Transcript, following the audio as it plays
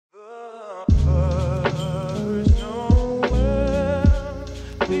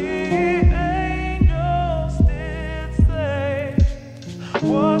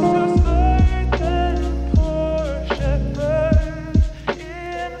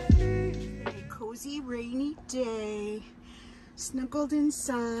day, snuggled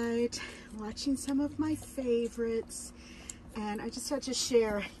inside, watching some of my favorites. And I just had to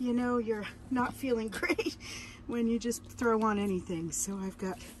share, you know, you're not feeling great when you just throw on anything. So I've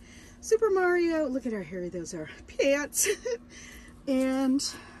got Super Mario, look at how hairy those are, pants, and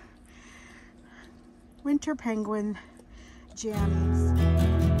Winter Penguin jammies.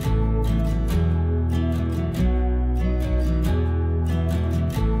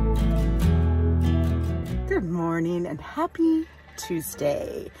 Good morning and happy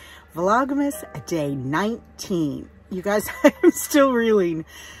Tuesday. Vlogmas day 19. You guys, I'm still reeling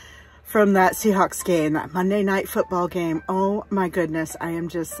from that Seahawks game, that Monday night football game. Oh my goodness, I am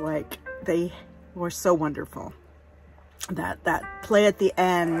just like, they were so wonderful. That play at the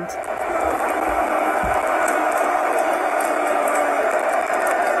end.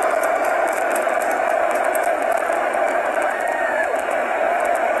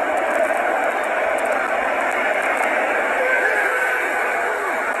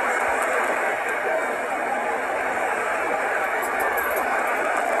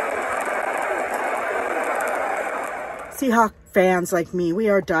 Seahawks fans like me, we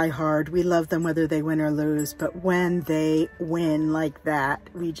are diehard. We love them whether they win or lose, but when they win like that,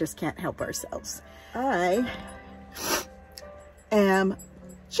 we just can't help ourselves. I am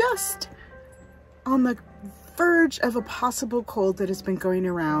just on the verge of a possible cold that has been going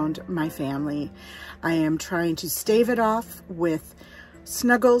around my family. I am trying to stave it off with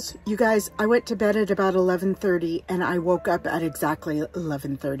snuggles. You guys, I went to bed at about 11:30 and I woke up at exactly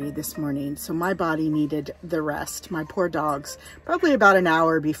 11:30 this morning. So my body needed the rest. My poor dogs, probably about an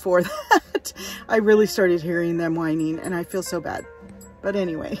hour before that, I really started hearing them whining and I feel so bad. But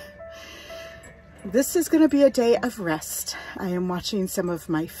anyway, this is going to be a day of rest. I am watching some of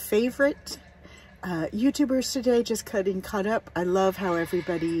my favorite YouTubers today, just caught up. I love how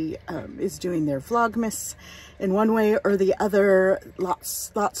everybody is doing their Vlogmas in one way or the other.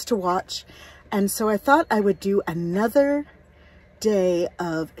 Lots to watch. And so I thought I would do another day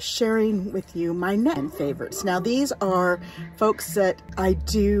of sharing with you my net favorites. Now these are folks that I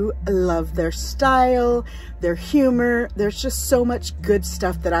do love their style, their humor. There's just so much good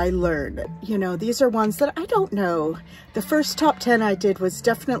stuff that I learned. You know, these are ones that I don't know. The first top 10 I did was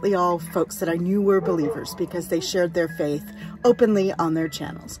definitely all folks that I knew were believers because they shared their faith openly on their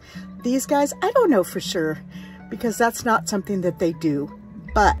channels. These guys, I don't know for sure because that's not something that they do.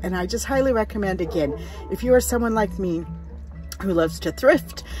 But, and I just highly recommend, again, if you are someone like me who loves to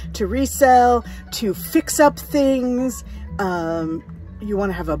thrift, to resell, to fix up things, you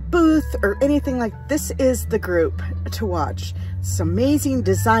want to have a booth or anything like this, is the group to watch. Some amazing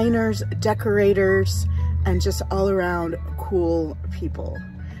designers, decorators, and just all around cool people.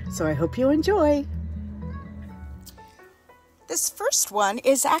 So I hope you enjoy. This first one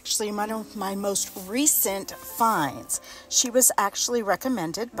is actually one of my most recent finds. She was actually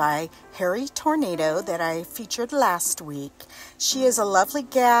recommended by Harry Tornado that I featured last week. She is a lovely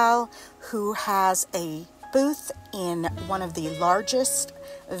gal who has a booth in one of the largest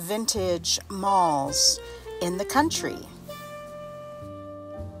vintage malls in the country.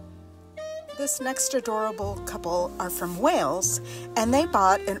 This next adorable couple are from Wales, and they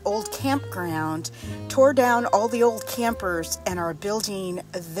bought an old campground, tore down all the old campers, and are building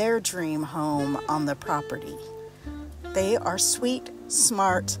their dream home on the property. They are sweet,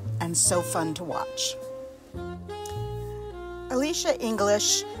 smart, and so fun to watch. Alicia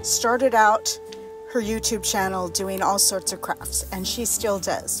English started out her YouTube channel doing all sorts of crafts, and she still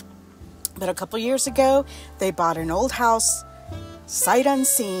does. But a couple years ago, they bought an old house, sight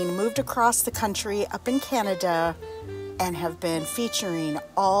unseen, moved across the country up in Canada, and have been featuring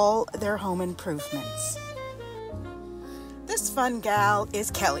all their home improvements. This fun gal is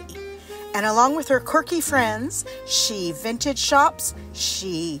Kelly, and along with her quirky friends, she vintage shops,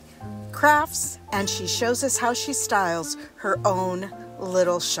 she crafts, and she shows us how she styles her own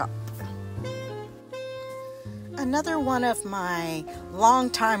little shop. Another one of my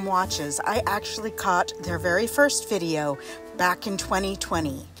long-time watches, I actually caught their very first video back in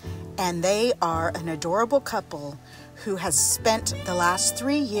 2020, and they are an adorable couple who has spent the last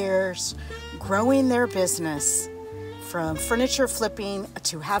 3 years growing their business from furniture flipping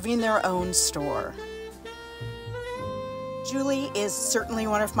to having their own store. Julie is certainly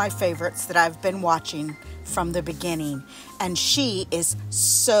one of my favorites that I've been watching from the beginning, and she is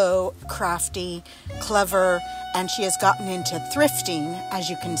so crafty, clever, and she has gotten into thrifting. As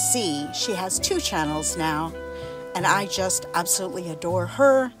you can see, she has 2 channels now, and I just absolutely adore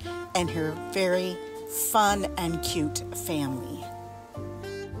her and her very fun and cute family.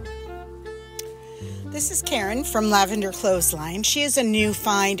 This is Karen from Lavender Clothesline. She is a new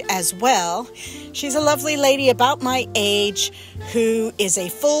find as well. She's a lovely lady about my age who is a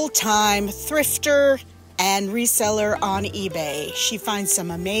full-time thrifter and reseller on eBay. She finds some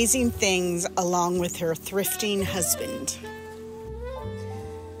amazing things along with her thrifting husband.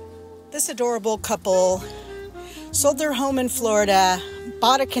 This adorable couple sold their home in Florida,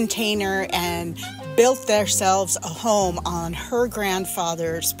 bought a container, and built themselves a home on her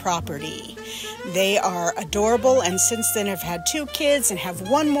grandfather's property. They are adorable, and since then have had 2 kids and have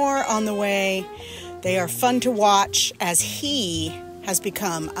 1 more on the way. They are fun to watch as he has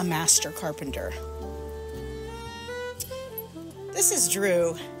become a master carpenter. This is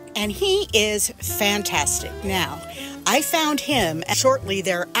Drew, and he is fantastic. Now, I found him and shortly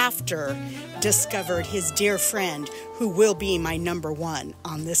thereafter discovered his dear friend who will be my #1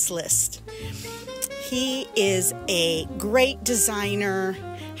 on this list. He is a great designer,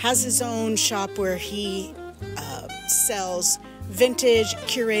 has his own shop where he sells vintage,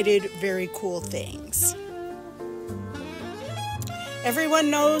 curated, very cool things. Everyone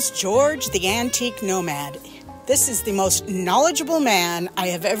knows George the Antique Nomad. This is the most knowledgeable man I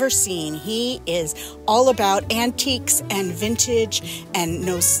have ever seen. He is all about antiques and vintage and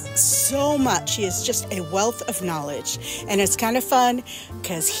knows so much. He is just a wealth of knowledge. And it's kind of fun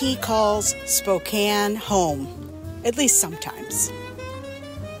because he calls Spokane home, at least sometimes.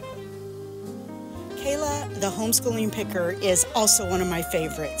 Kayla, the homeschooling picker, is also one of my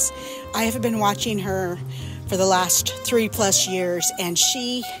favorites. I have been watching her for the last 3+ years, and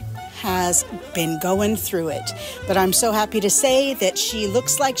she has been going through it. But I'm so happy to say that she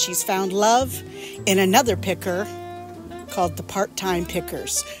looks like she's found love in another picker called the Part-Time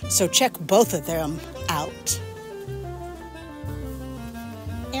Pickers. So check both of them out.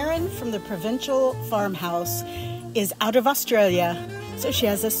 Erin from the Provincial Farmhouse is out of Australia. So she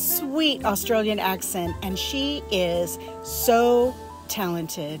has a sweet Australian accent, and she is so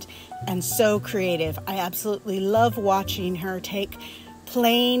talented and so creative. I absolutely love watching her take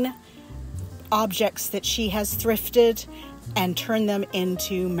plain objects that she has thrifted and turn them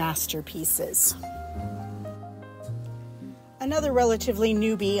into masterpieces. Another relatively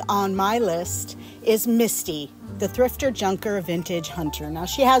newbie on my list is Misty, the Thrifter Junker Vintage Hunter. Now,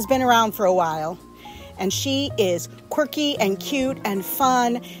 she has been around for a while, and she is quirky and cute and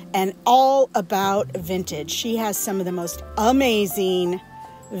fun and all about vintage. She has some of the most amazing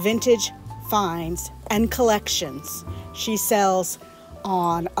vintage finds and collections. She sells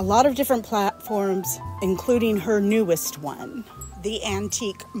on a lot of different platforms, including her newest one, the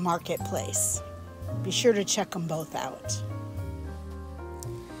Antique Marketplace. Be sure to check them both out.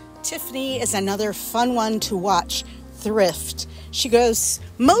 Tiffany is another fun one to watch thrift. She goes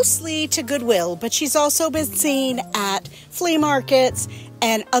mostly to Goodwill, but she's also been seen at flea markets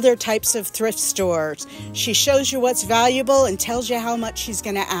and other types of thrift stores. She shows you what's valuable and tells you how much she's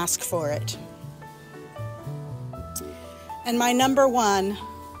going to ask for it. And my #1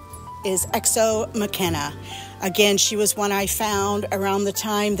 is Exo McKenna. Again, she was one I found around the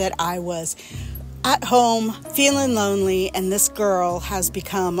time that I was at home feeling lonely, and this girl has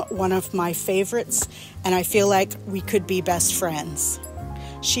become one of my favorites, and I feel like we could be best friends.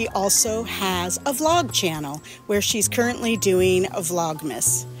 She also has a vlog channel where she's currently doing a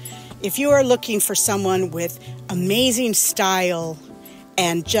Vlogmas. If you are looking for someone with amazing style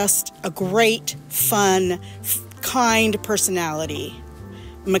and just a great, fun, kind personality,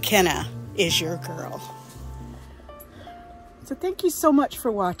 McKenna is your girl. So thank you so much for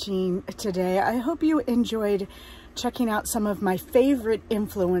watching today. I hope you enjoyed checking out some of my favorite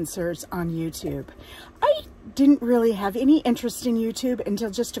influencers on YouTube. I didn't really have any interest in YouTube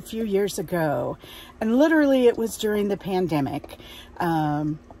until just a few years ago, and literally it was during the pandemic.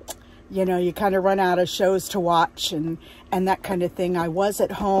 You know, you kind of run out of shows to watch and that kind of thing. I was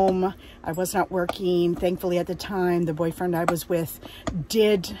at home. I was not working. Thankfully, at the time, the boyfriend I was with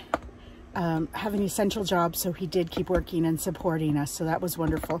did have an essential job, so he did keep working and supporting us, so that was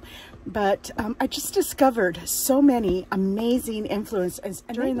wonderful. But I just discovered so many amazing influences.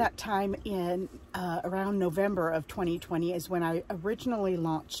 And during that time in around November of 2020 is when I originally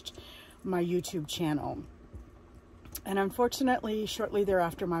launched my YouTube channel. And unfortunately, shortly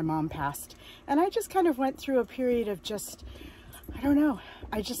thereafter, my mom passed. And I just kind of went through a period of just, I don't know,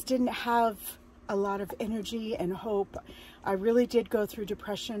 I just didn't have a lot of energy and hope. I really did go through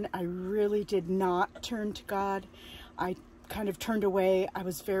depression. I really did not turn to God. I kind of turned away. I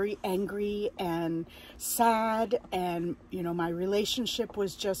was very angry and sad, and you know, my relationship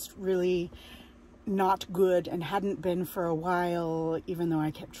was just really not good and hadn't been for a while, even though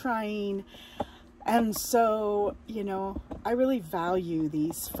I kept trying. And so, you know, I really value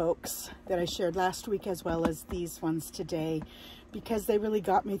these folks that I shared last week as well as these ones today, because they really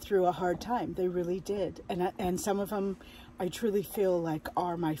got me through a hard time. They really did. And some of them I truly feel like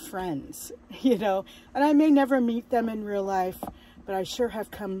are my friends, you know, and I may never meet them in real life, but I sure have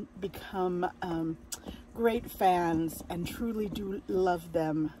become great fans and truly do love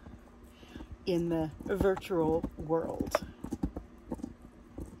them in the virtual world.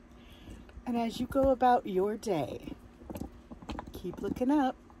 And as you go about your day, keep looking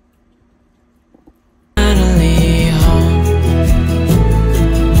up.